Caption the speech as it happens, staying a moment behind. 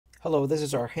Hello, this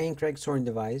is our hand crank soaring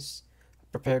device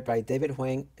prepared by David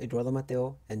Huang, Eduardo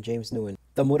Mateo, and James Nguyen.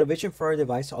 The motivation for our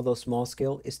device, although small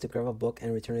scale, is to grab a book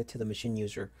and return it to the machine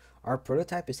user. Our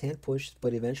prototype is hand pushed,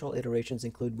 but eventual iterations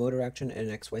include motor action and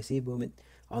XYZ movement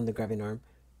on the grabbing arm.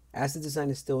 As the design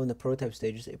is still in the prototype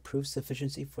stages, it proves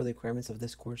sufficiency for the requirements of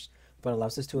this course, but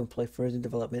allows us to employ further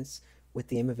developments with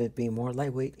the aim of it being more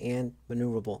lightweight and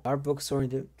maneuverable. Our book soaring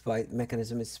device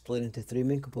mechanism is split into three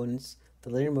main components: the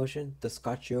linear motion, the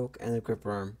Scotch yoke, and the gripper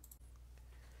arm.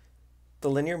 The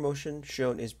linear motion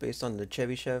shown is based on the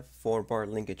Chebyshev 4-bar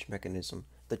linkage mechanism.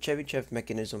 The Chebyshev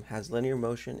mechanism has linear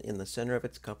motion in the center of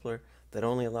its coupler that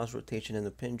only allows rotation in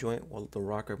the pin joint while the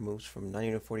rocker moves from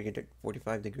 90 to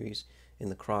 45 degrees in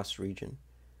the cross region.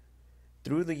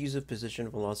 Through the use of position,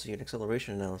 velocity, and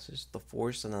acceleration analysis, the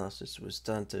force analysis was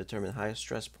done to determine the highest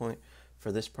stress point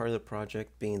for this part of the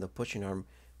project being the pushing arm,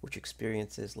 which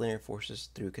experiences linear forces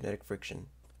through kinetic friction.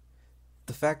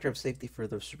 The factor of safety for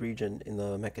this region in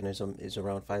the mechanism is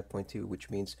around 5.2, which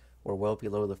means we're well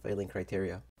below the failing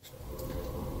criteria.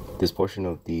 This portion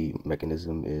of the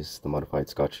mechanism is the modified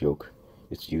Scotch yoke.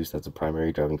 It's used as the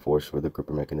primary driving force for the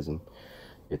gripper mechanism.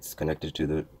 It's connected to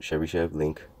the Chebyshev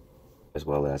link as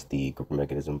well as the gripper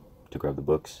mechanism to grab the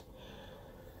books.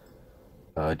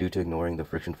 Due to ignoring the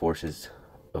friction forces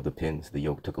of the pins, the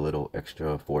yoke took a little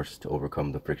extra force to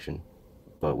overcome the friction.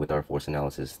 But with our force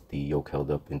analysis, the yoke held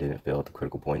up and didn't fail at the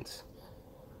critical points.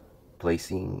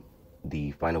 Placing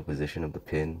the final position of the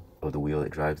pin of the wheel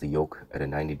that drives the yoke at a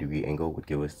 90-degree angle would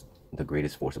give us the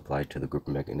greatest force applied to the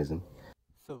gripper mechanism.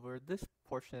 So for this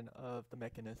portion of the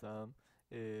mechanism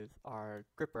is our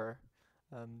gripper.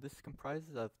 This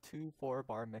comprises of two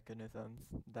 4-bar mechanisms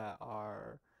that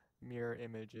are mirror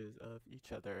images of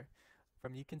each other.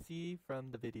 You can see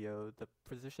from the video the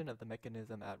position of the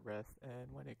mechanism at rest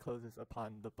and when it closes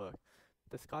upon the book.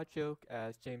 The Scotch yoke,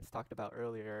 as James talked about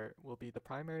earlier, will be the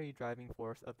primary driving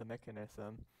force of the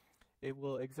mechanism. It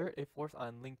will exert a force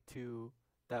on link 2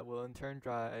 that will in turn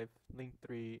drive link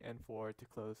 3 and 4 to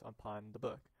close upon the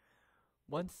book.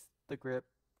 Once the grip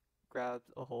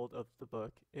grabs a hold of the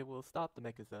book, it will stop the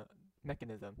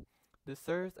mechanism. This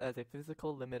serves as a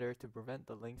physical limiter to prevent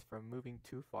the links from moving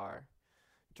too far.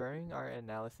 During our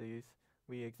analyses,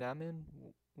 we examined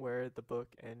where the book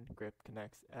and grip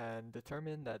connects and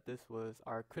determined that this was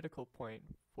our critical point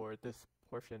for this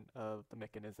portion of the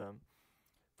mechanism.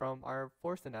 From our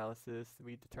force analysis,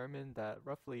 we determined that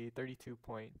roughly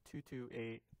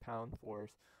 32.228 pound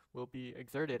force will be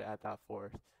exerted at that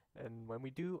force. And when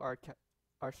we do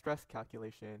our stress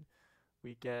calculation,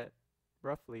 we get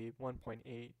roughly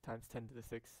 1.8 times 10 to the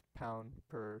 6 pound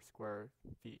per square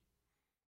feet.